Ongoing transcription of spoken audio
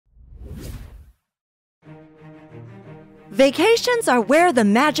Vacations are where the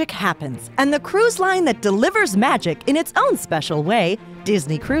magic happens, and the cruise line that delivers magic in its own special way,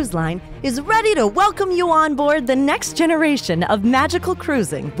 Disney Cruise Line, is ready to welcome you on board the next generation of magical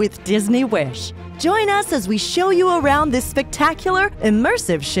cruising with Disney Wish. Join us as we show you around this spectacular,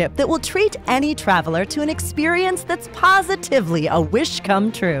 immersive ship that will treat any traveler to an experience that's positively a wish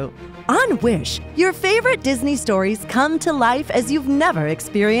come true. On Wish, your favorite Disney stories come to life as you've never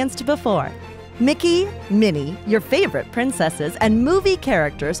experienced before. Mickey, Minnie, your favorite princesses, and movie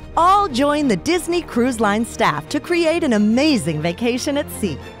characters all join the Disney Cruise Line staff to create an amazing vacation at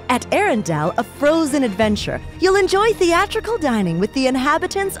sea. At Arendelle, a frozen adventure, you'll enjoy theatrical dining with the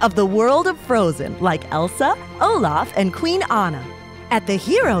inhabitants of the world of Frozen, like Elsa, Olaf, and Queen Anna. At the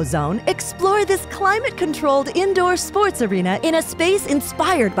Hero Zone, explore this climate-controlled indoor sports arena in a space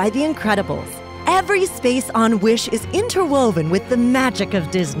inspired by The Incredibles. Every space on Wish is interwoven with the magic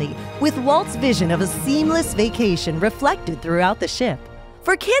of Disney, with Walt's vision of a seamless vacation reflected throughout the ship.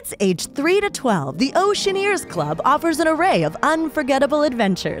 For kids aged 3 to 12, the Oceaneers Club offers an array of unforgettable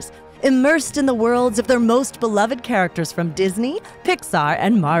adventures, immersed in the worlds of their most beloved characters from Disney, Pixar,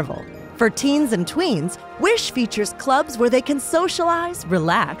 and Marvel. For teens and tweens, Wish features clubs where they can socialize,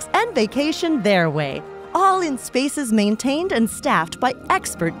 relax, and vacation their way, all in spaces maintained and staffed by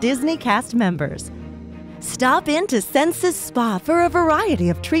expert Disney cast members. Stop in to Senses Spa for a variety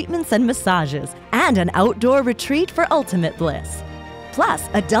of treatments and massages, and an outdoor retreat for ultimate bliss. Plus,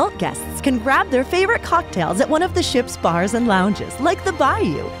 adult guests can grab their favorite cocktails at one of the ship's bars and lounges, like the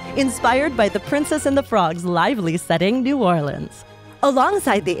Bayou, inspired by The Princess and the Frog's lively setting, New Orleans.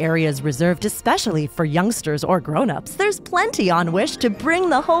 Alongside the areas reserved especially for youngsters or grown-ups, there's plenty on Wish to bring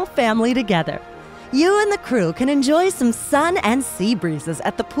the whole family together. You and the crew can enjoy some sun and sea breezes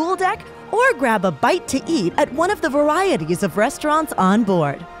at the pool deck or grab a bite to eat at one of the varieties of restaurants on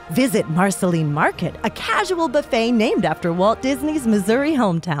board. Visit Marceline Market, a casual buffet named after Walt Disney's Missouri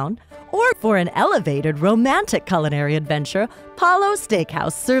hometown. Or for an elevated, romantic culinary adventure, Palo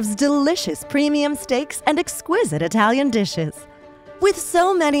Steakhouse serves delicious premium steaks and exquisite Italian dishes. With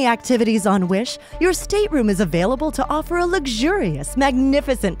so many activities on Wish, your stateroom is available to offer a luxurious,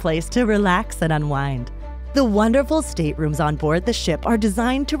 magnificent place to relax and unwind. The wonderful staterooms on board the ship are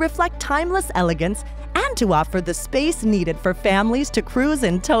designed to reflect timeless elegance and to offer the space needed for families to cruise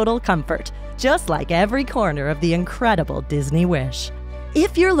in total comfort, just like every corner of the incredible Disney Wish.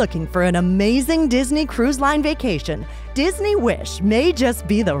 If you're looking for an amazing Disney Cruise Line vacation, Disney Wish may just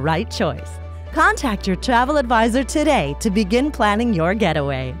be the right choice. Contact your travel advisor today to begin planning your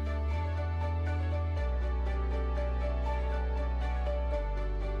getaway.